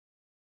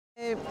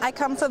I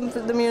come from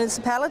the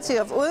municipality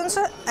of Odense,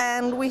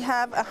 and we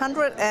have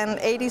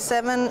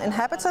 187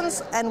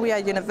 inhabitants, and we are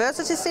a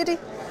university city,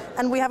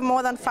 and we have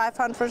more than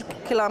 500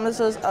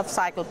 kilometers of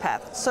cycle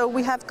paths. So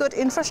we have good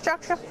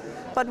infrastructure,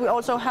 but we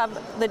also have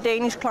the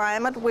Danish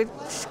climate, which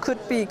could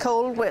be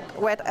cold,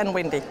 wet and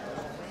windy.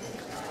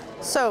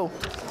 So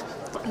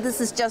this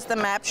is just a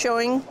map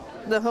showing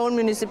the whole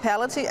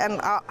municipality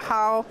and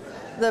how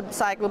the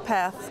cycle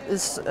path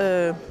is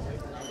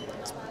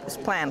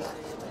planned.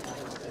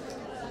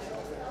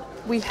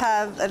 We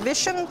have a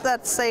vision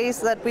that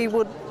says that we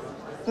would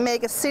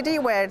make a city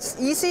where it's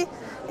easy,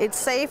 it's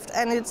safe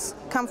and it's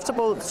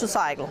comfortable to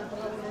cycle.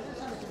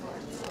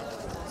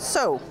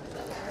 So,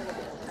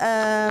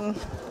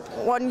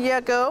 1 year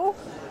ago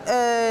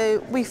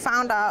we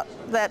found out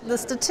that the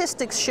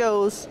statistics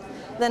shows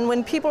that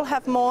when people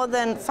have more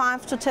than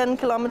 5 to 10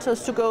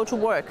 kilometers to go to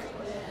work,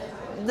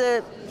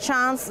 the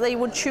chance they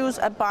would choose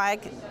a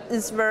bike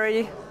is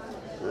very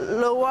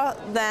lower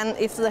than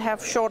if they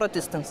have shorter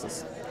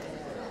distances.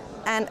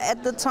 And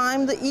at the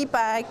time, the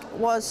e-bike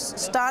was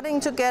starting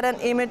to get an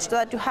image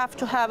that you have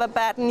to have a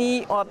bad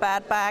knee or a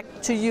bad back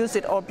to use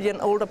it or be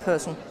an older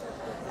person.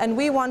 And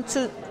we want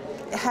to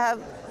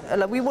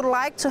we would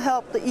like to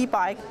help the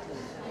e-bike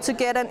to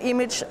get an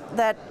image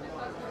that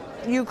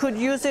you could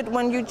use it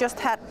when you just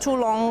had too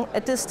long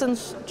a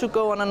distance to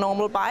go on a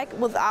normal bike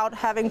without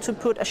having to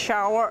put a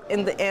shower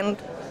in the end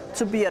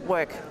to be at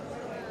work.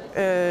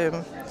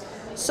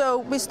 So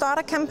we start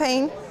a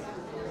campaign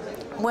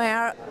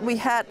where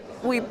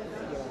we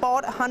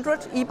bought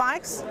 100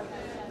 e-bikes,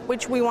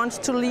 which we want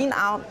to lean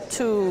out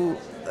to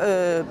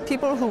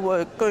people who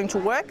were going to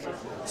work,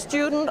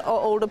 student or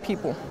older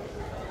people.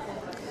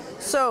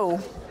 So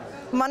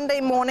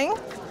Monday morning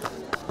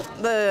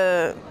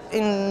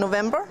in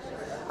November,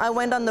 I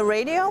went on the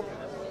radio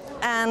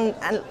and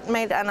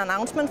made an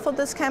announcement for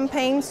this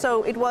campaign.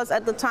 So it was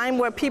at the time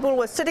where people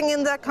were sitting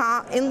in their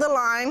car in the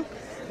line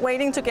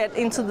waiting to get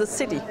into the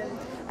city,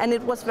 and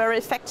it was very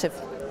effective.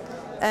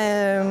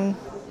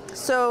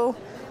 So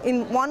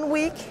in 1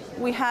 week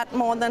we had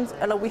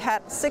we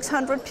had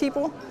 600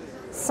 people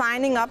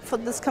signing up for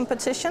this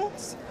competition,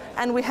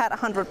 and we had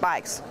 100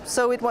 bikes.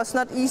 So it was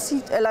not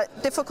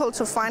difficult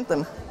to find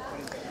them.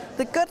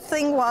 The good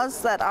thing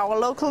was that our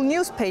local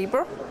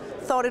newspaper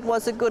thought it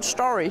was a good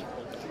story.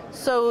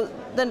 So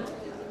then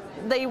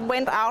they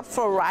went out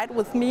for a ride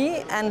with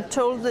me and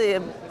told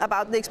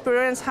about the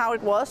experience, how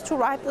it was to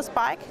ride this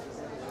bike.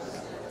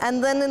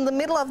 And then in the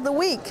middle of the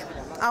week,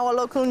 our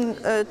local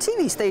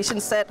TV station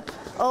said,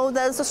 "Oh,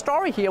 there's a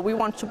story here, we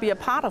want to be a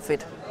part of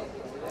it."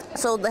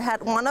 So they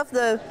had one of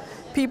the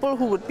people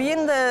who would be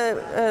in the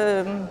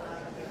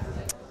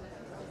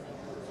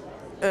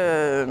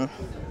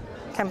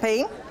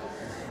campaign,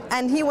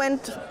 and he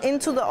went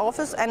into the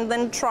office and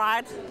then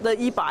tried the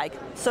e-bike.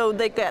 So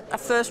they get a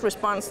first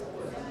response.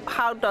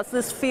 How does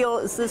this feel?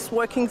 Is this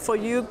working for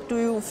you? Do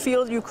you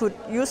feel you could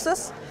use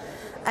this?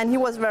 And he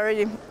was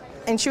very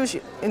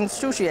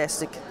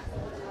enthusiastic.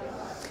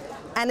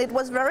 And it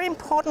was very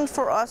important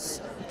for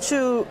us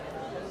to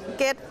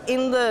get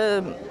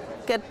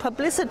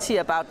publicity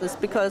about this,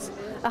 because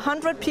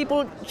 100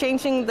 people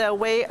changing their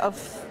way of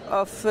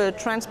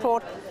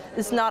transport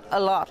is not a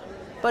lot.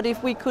 But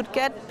if we could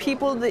get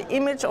people the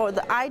image or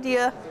the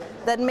idea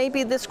that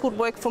maybe this could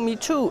work for me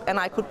too, and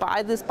I could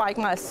buy this bike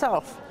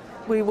myself,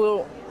 we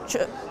will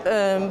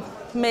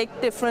make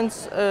different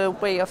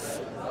way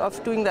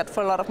of doing that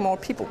for a lot of more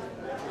people.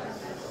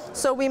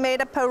 So we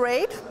made a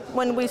parade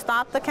when we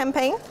start the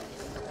campaign,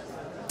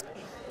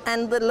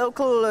 and the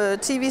local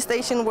TV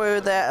station were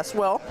there as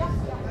well.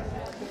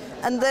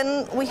 And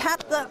then we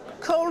had the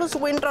coldest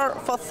winter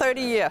for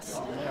 30 years.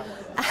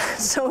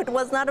 So it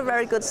was not a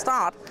very good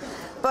start.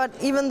 But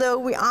even though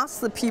we asked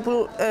the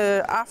people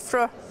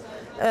after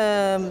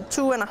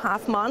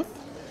 2.5 months,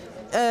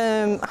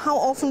 how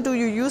often do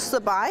you use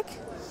the bike?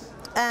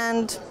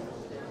 And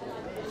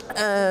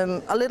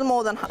a little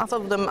more than half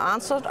of them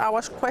answered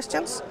our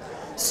questions.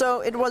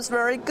 So it was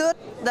very good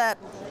that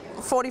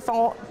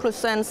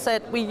 44%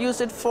 said we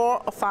use it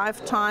 4 or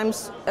 5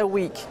 times a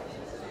week.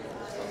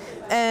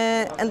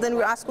 And then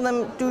we asked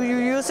them, do you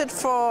use it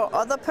for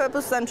other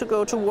purpose than to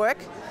go to work?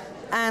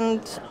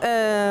 And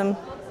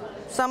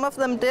some of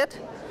them did,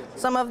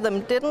 some of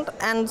them didn't,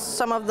 and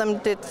some of them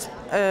did,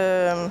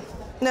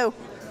 no,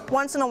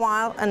 once in a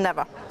while and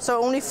never.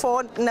 So only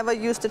 4 never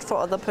used it for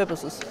other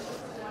purposes.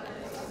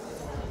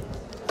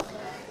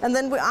 And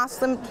then we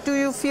asked them, do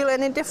you feel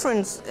any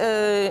difference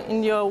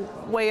in your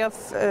way of,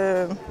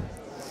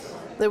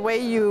 the way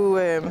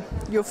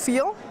you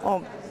feel?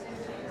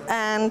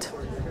 And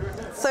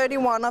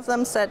 31 of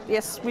them said,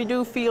 yes, we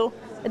do feel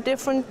a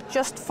difference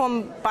just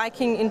from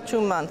biking in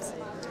 2 months.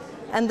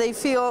 And they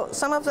feel,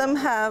 some of them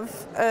have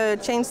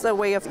changed their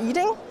way of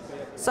eating.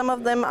 Some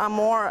of them are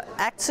more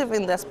active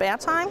in their spare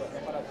time.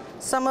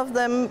 Some of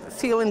them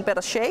feel in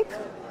better shape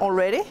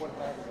already.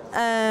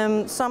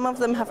 Some of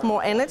them have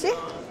more energy.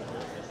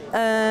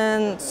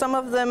 And some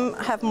of them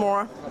have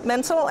more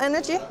mental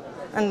energy.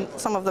 And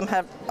some of them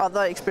have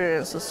other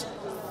experiences.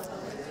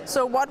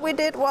 So what we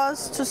did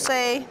was to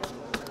say,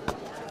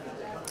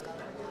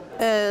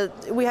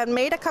 we had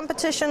made a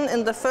competition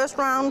in the first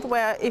round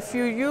where if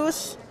you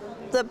use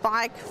the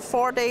bike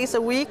 4 days a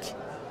week,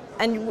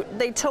 and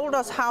they told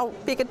us how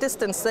big a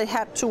distance they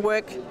had to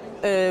work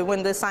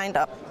when they signed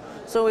up.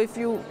 So if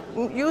you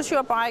use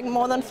your bike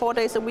more than 4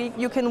 days a week,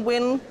 you can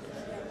win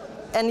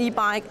an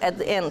e-bike at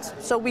the end.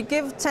 So we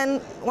give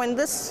 10, when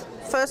this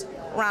first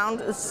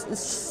round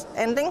is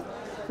ending,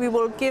 we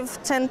will give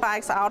 10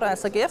 bikes out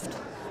as a gift,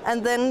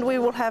 and then we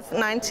will have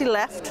 90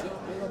 left,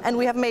 and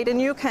we have made a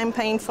new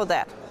campaign for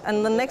that.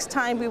 And the next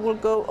time we will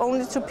go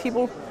only to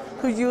people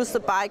who use the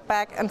bike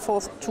back and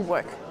forth to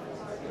work.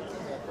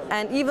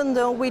 And even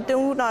though we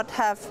do not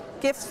have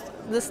gifts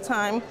this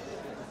time,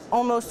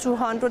 almost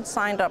 200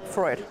 signed up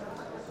for it.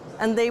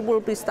 And they will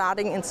be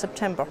starting in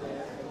September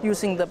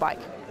using the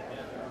bike.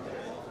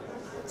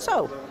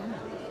 So,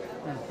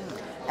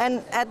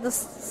 and at the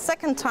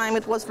second time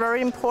it was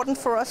very important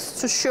for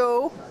us to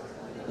show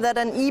that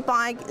an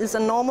e-bike is a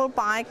normal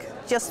bike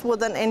just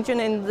with an engine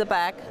in the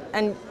back,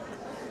 and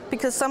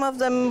because some of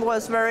them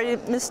was very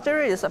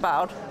mysterious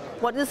about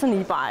what is an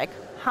e-bike,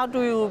 how do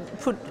you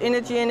put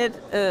energy in it,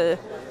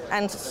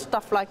 and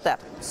stuff like that.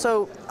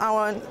 So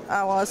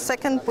our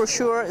second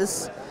brochure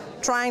is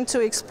trying to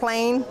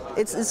explain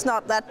it's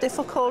not that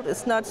difficult,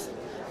 it's not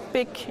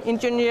big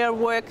engineer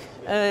work,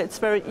 it's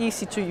very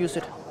easy to use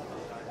it.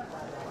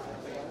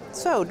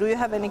 So, do you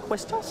have any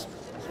questions?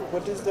 So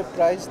what is the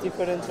price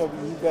difference of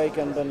e-bike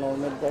and the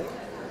normal bike?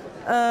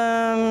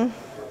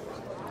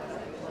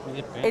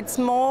 It's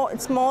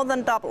more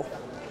than double.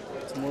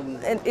 It's more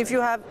than And if you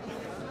have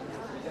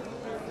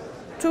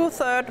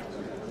 2/3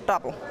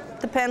 double.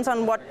 Depends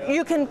on what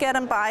you can get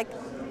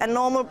a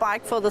normal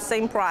bike for the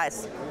same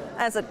price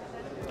as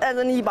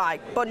an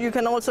e-bike, but you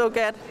can also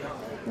get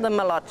them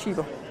a lot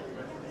cheaper.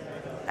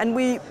 And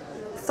we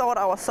thought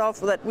ourselves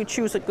that we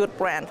choose a good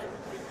brand,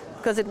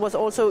 because it was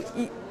also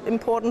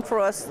important for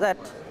us that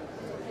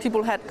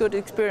people had good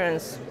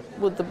experience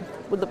with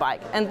the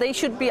bike, and they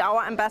should be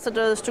our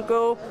ambassadors to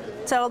go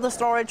tell the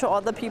story to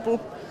other people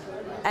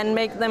and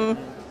make them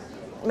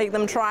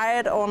try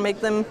it, or make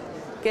them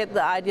get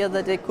the idea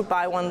that they could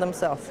buy one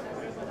themselves.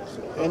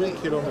 How many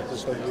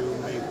kilometers have you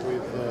made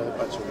with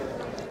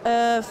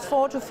battery?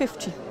 4 to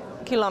 50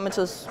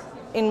 kilometers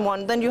in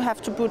one. Then you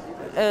have to put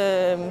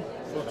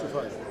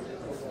 45.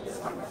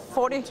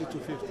 40 to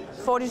 50.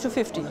 40 to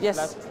 50.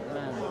 Yes.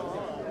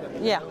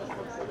 Yeah.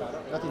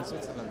 Not in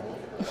Switzerland.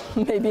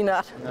 Maybe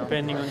not.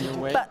 Depending on your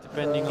weight, But-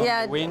 depending on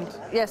Yeah. the wind.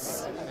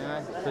 Yes.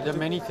 But there are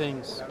many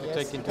things to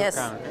take into Yes.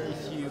 account.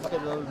 If you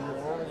pedal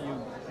more, you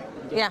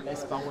get Yeah.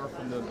 less power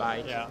from the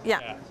bike. Yeah.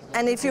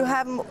 And if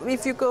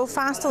you go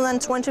faster than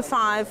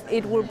 25,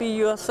 it will be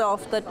yourself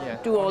that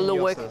do all the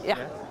work. Yourself, Yeah.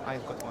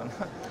 I've got one.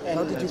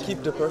 How did you keep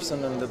the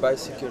person on the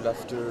bicycle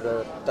after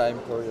the time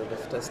period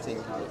of testing?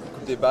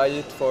 Could they buy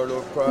it for a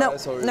low price?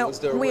 No, was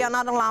there a we way? are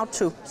not allowed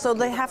to. So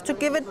they have to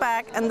give it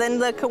back, and then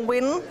they can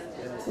win.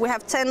 We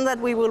have 10 that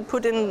we will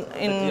put in.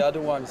 The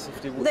other ones,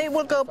 if they would. They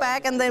will go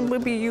back, and then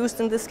will be used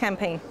in this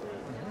campaign.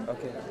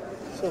 Okay.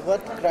 So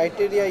what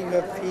criteria you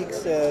have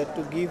fixed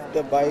to give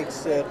the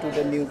bikes to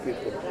the new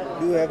people?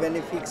 Do you have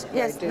any fixed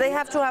criteria? Yes, they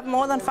have to have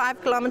more than 5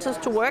 kilometers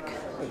to work.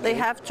 They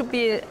have to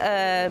be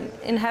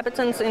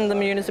inhabitants in the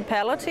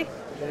municipality.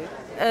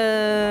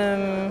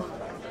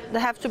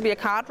 They have to be a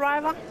car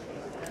driver.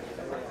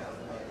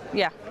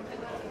 Yeah.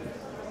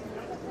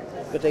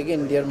 But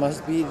again, there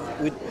must be,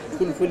 with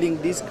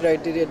fulfilling this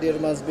criteria, there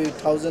must be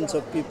thousands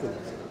of people.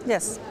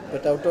 Yes.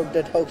 But out of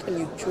that, how can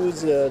you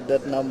choose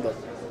that number?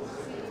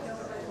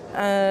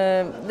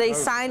 They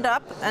signed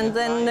up, and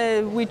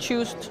then we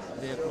chose.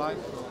 They apply.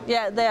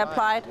 Yeah, they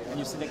applied.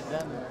 You select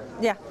them.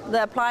 Yeah, they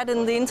applied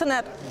in the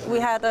internet. We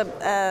had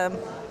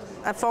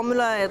a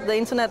formula at the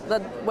internet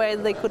where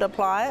they could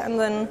apply, and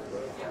then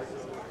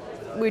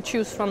we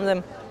choose from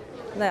them.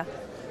 There.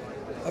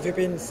 Have you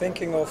been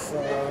thinking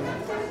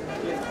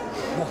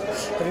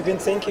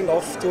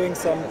of doing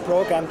some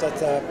program that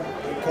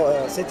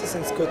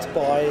citizens could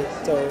buy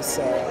those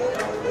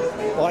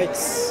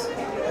bikes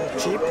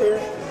cheaper?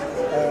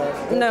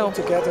 No.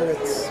 Together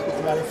with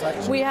the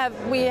manufacturer. We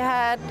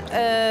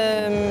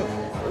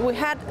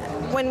had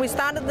when we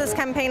started this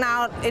campaign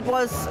out, it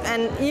was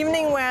an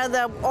evening where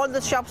all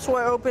the shops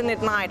were open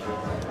at night,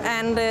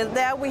 and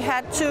there we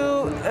had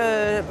 2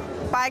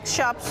 bike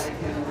shops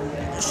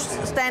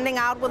standing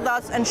out with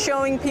us and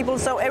showing people,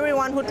 so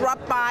everyone who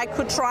dropped by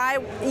could try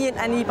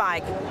an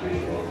e-bike.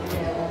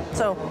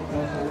 So,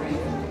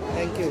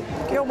 Thank you.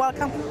 you're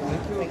welcome.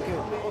 Thank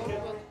you.